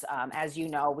because, as you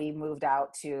know, we moved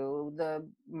out to the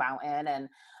mountain, and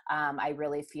I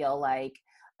really feel like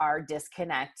our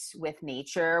disconnect with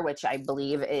nature, which I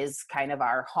believe is kind of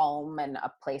our home and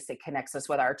a place that connects us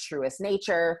with our truest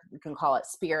nature. You can call it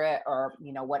spirit or,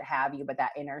 what have you, but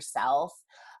that inner self.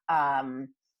 Um,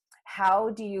 how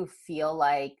do you feel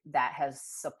like that has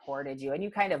supported you? And you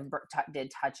kind of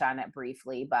did touch on it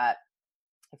briefly, but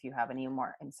if you have any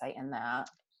more insight in that.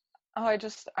 Oh,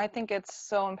 I think it's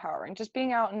so empowering. Just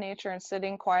being out in nature and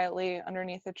sitting quietly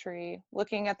underneath a tree,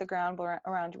 looking at the ground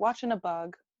around you, watching a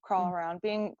bug crawl around,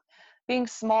 being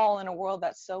small in a world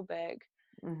that's so big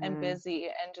and Mm-hmm. busy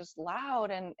and just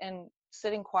loud, and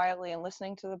sitting quietly and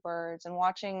listening to the birds and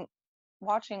watching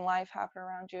life happen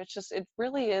around you. It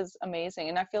really is amazing.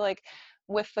 And I feel like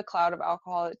with the cloud of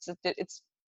alcohol, it's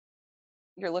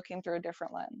you're looking through a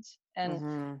different lens. And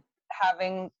Mm-hmm.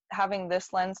 having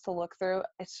this lens to look through,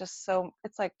 it's just so,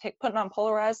 it's like putting on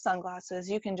polarized sunglasses.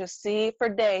 You can just see for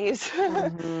days.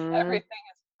 Mm-hmm. Everything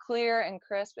is clear and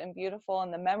crisp and beautiful,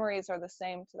 and the memories are the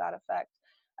same to that effect.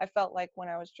 I felt like when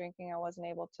I was drinking, I wasn't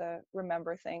able to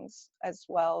remember things as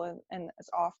well and as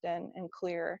often and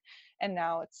clear, and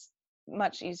now it's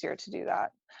much easier to do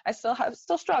that. I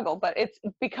still struggle, but it's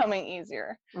becoming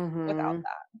easier without Mm-hmm.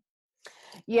 that.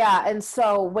 Yeah, and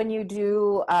so when you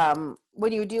do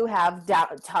have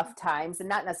tough times, and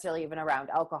not necessarily even around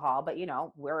alcohol, but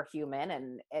we're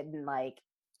human, and like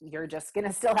you're just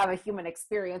gonna still have a human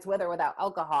experience with or without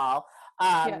alcohol.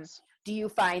 Yes. Do you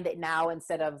find that now,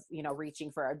 instead of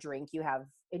reaching for a drink, you have,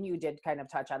 and you did kind of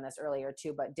touch on this earlier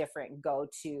too, but different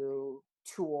go-to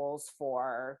tools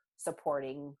for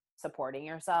supporting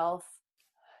yourself?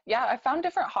 Yeah, I found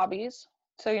different hobbies.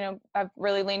 So, I've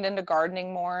really leaned into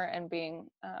gardening more and being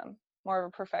more of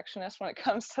a perfectionist when it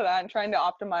comes to that, and trying to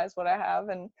optimize what I have,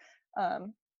 and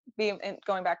um,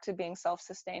 going back to being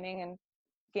self-sustaining and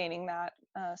gaining that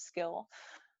skill.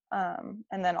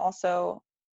 And then also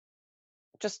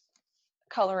just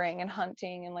coloring and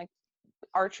hunting, and like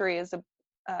archery is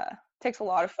takes a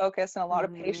lot of focus and a lot of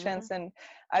Mm-hmm. patience, and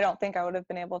I don't think I would have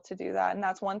been able to do that. And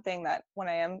that's one thing that when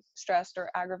I am stressed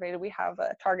or aggravated, we have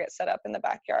a target set up in the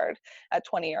backyard at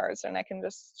 20 yards, and I can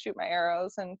just shoot my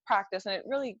arrows and practice, and it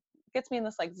really gets me in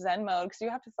this like zen mode, because you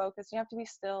have to focus, you have to be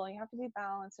still, and you have to be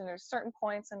balanced, and there's certain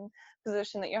points and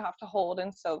position that you have to hold.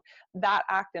 And so that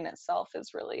act in itself is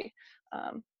really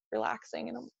relaxing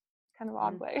in a kind of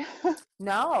odd way.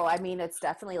 No, I mean, it's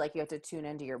definitely like you have to tune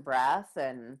into your breath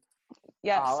and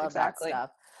Yes, all of that exactly.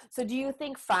 stuff. So do you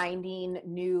think finding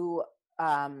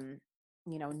um,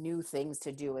 new things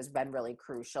to do has been really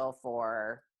crucial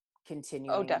for Oh,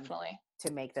 continuing definitely.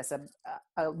 to make this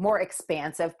a more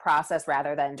expansive process,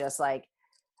 rather than just like,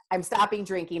 I'm stopping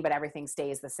drinking, but everything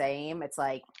stays the same? It's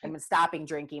like, I'm stopping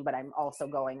drinking, but I'm also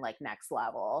going like next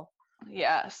level.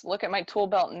 Yes, look at my tool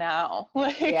belt now.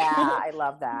 Like, Yeah, I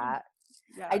love that.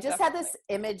 I yeah, just had definitely. this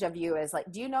image of you as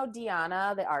like, do you know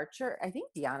Deanna the archer? I think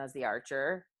Deanna's the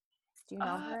archer. Do you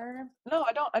know Uh, her? no,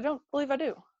 I don't. I don't believe I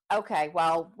do. Okay,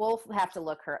 well, we'll have to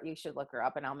look her. You should look her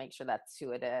up, and I'll make sure that's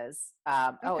who it is.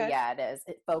 Oh Okay. yeah, it is.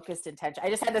 Focused intention. I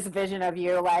just had this vision of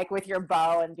you, like with your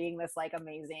bow and being this like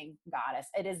amazing goddess.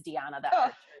 It is Deanna the Oh,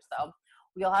 archer. So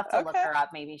we'll have to look okay. her up.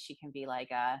 Maybe she can be your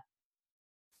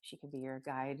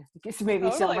guide.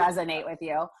 Maybe she'll Totally. resonate with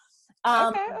you.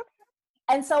 Um, Okay. Okay.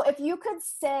 and so if you could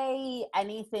say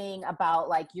anything about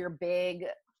like your big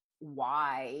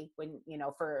why, when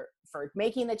for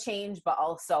making the change, but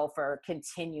also for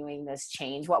continuing this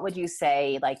change, what would you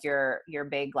say like your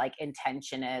big like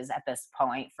intention is at this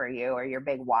point for you, or your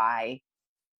big why?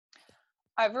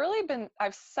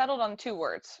 I've settled on two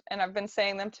words, and I've been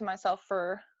saying them to myself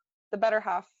for the better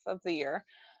half of the year.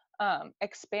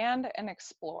 Expand and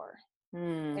explore.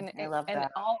 I love In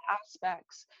that. all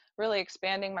aspects, really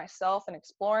expanding myself and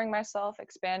exploring myself,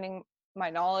 expanding my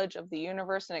knowledge of the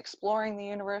universe and exploring the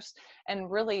universe,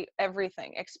 and really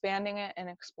everything, expanding it and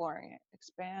exploring it,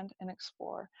 expand and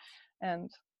explore. And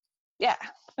yeah.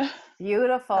 That's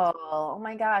Beautiful. Oh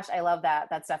my gosh, I love that.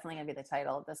 That's definitely gonna be the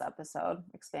title of this episode.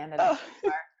 Expand and oh,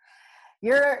 explore.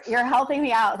 You're helping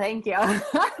me out. Thank you.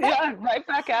 yeah, right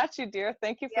back at you, dear.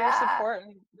 Thank you for your Yeah. support.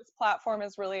 And this platform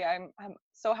is really, I'm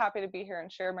so happy to be here and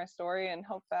share my story, and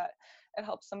hope that it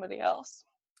helps somebody else.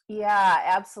 Yeah,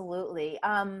 absolutely.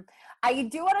 I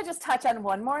do want to just touch on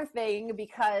one more thing,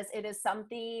 because it is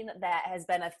something that has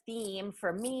been a theme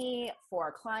for me,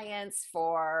 for clients,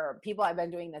 for people I've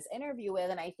been doing this interview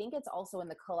with. And I think it's also in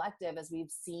the collective, as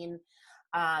we've seen,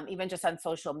 even just on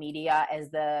social media, as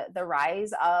the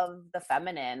rise of the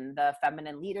feminine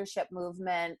leadership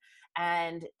movement.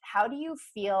 And how do you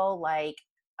feel like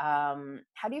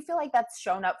that's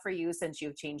shown up for you since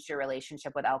you've changed your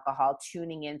relationship with alcohol,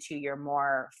 tuning into your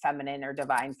more feminine or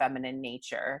divine feminine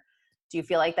nature? Do you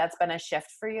feel like that's been a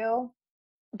shift for you?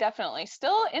 Definitely.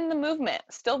 Still in the movement,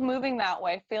 still moving that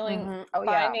way, Oh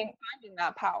yeah. finding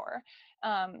that power,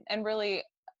 and really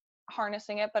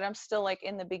harnessing it. But I'm still like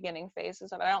in the beginning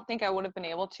phases of it. I don't think I would have been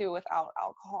able to without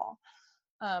alcohol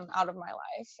out of my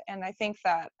life. And I think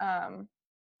that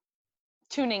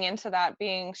tuning into that,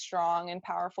 being strong and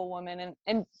powerful women,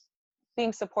 and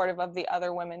being supportive of the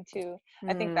other women too,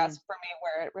 I think Mm, that's for me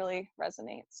where it really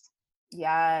resonates.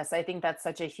 yes, I think that's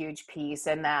such a huge piece,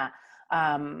 and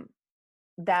um,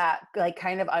 that like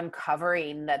kind of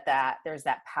uncovering that there's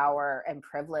that power and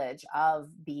privilege of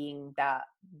being a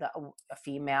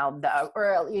female,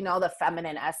 the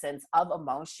feminine essence of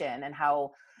emotion, and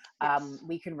how Yes.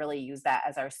 we can really use that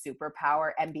as our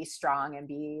superpower and be strong and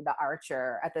be the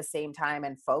archer at the same time,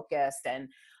 and focused. And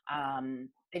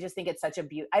I just think it's such a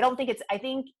beauty. I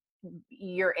think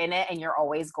you're in it and you're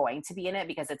always going to be in it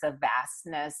because it's a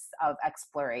vastness of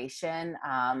exploration.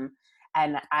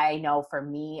 And I know for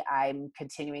me, I'm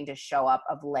continuing to show up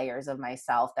of layers of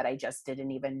myself that I just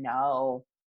didn't even know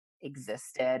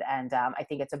existed. And I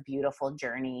think it's a beautiful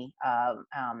journey of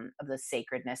the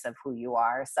sacredness of who you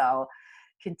are. So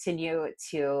continue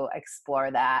to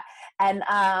explore that. And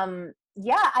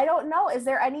yeah, I don't know. Is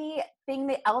there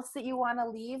anything else that you want to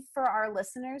leave for our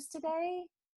listeners today?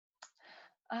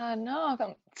 No,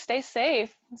 stay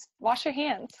safe. Wash your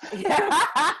hands.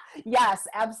 Yeah. Yes,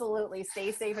 absolutely.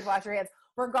 Stay safe and wash your hands,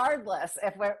 regardless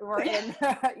if we're in,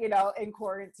 in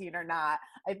quarantine or not.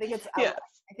 I think it's, Yes.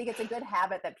 I think it's a good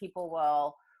habit that people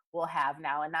will have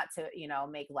now, and not to,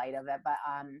 make light of it, but,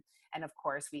 and of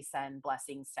course we send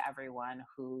blessings to everyone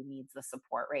who needs the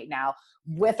support right now,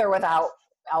 with or without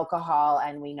alcohol.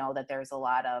 And we know that there's a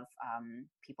lot of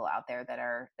people out there that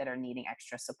are needing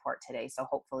extra support today. So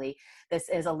hopefully this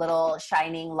is a little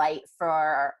shining light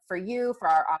for you, for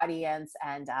our audience.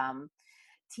 And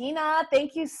Tina,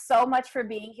 thank you so much for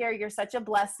being here. You're such a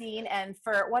blessing. And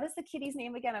what is the kitty's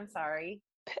name again? I'm sorry.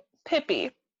 Pippi,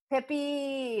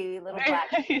 little black.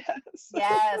 Yes.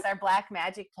 Yes, our black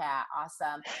magic cat.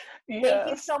 Awesome. Yes. Thank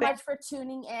you so much for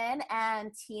tuning in.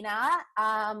 And Tina,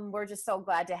 we're just so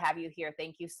glad to have you here.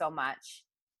 Thank you so much.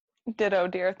 Ditto,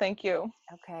 dear. Thank you.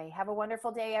 Okay. Have a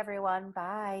wonderful day, everyone.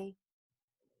 Bye.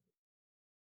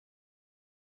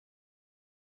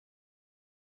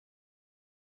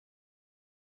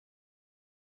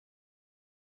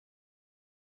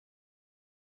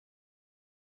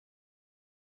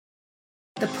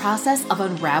 The process of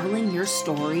unraveling your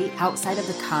story outside of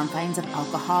the confines of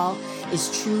alcohol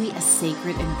is truly a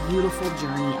sacred and beautiful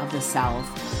journey of the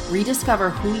self. Rediscover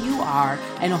who you are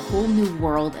in a whole new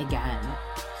world again.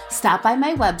 Stop by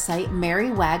my website,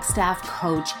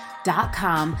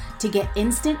 marywagstaffcoach.com, to get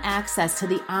instant access to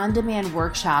the on-demand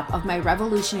workshop of my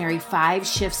revolutionary 5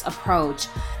 shifts approach.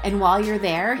 And while you're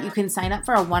there, you can sign up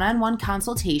for a one-on-one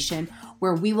consultation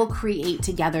where we will create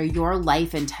together your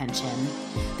life intention.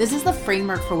 This is the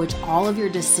framework for which all of your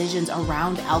decisions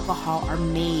around alcohol are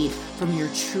made from your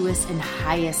truest and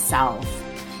highest self.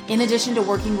 In addition to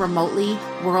working remotely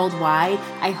worldwide,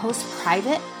 I host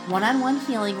private one-on-one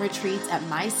healing retreats at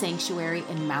my sanctuary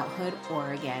in Mount Hood,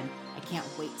 Oregon. I can't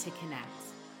wait to connect.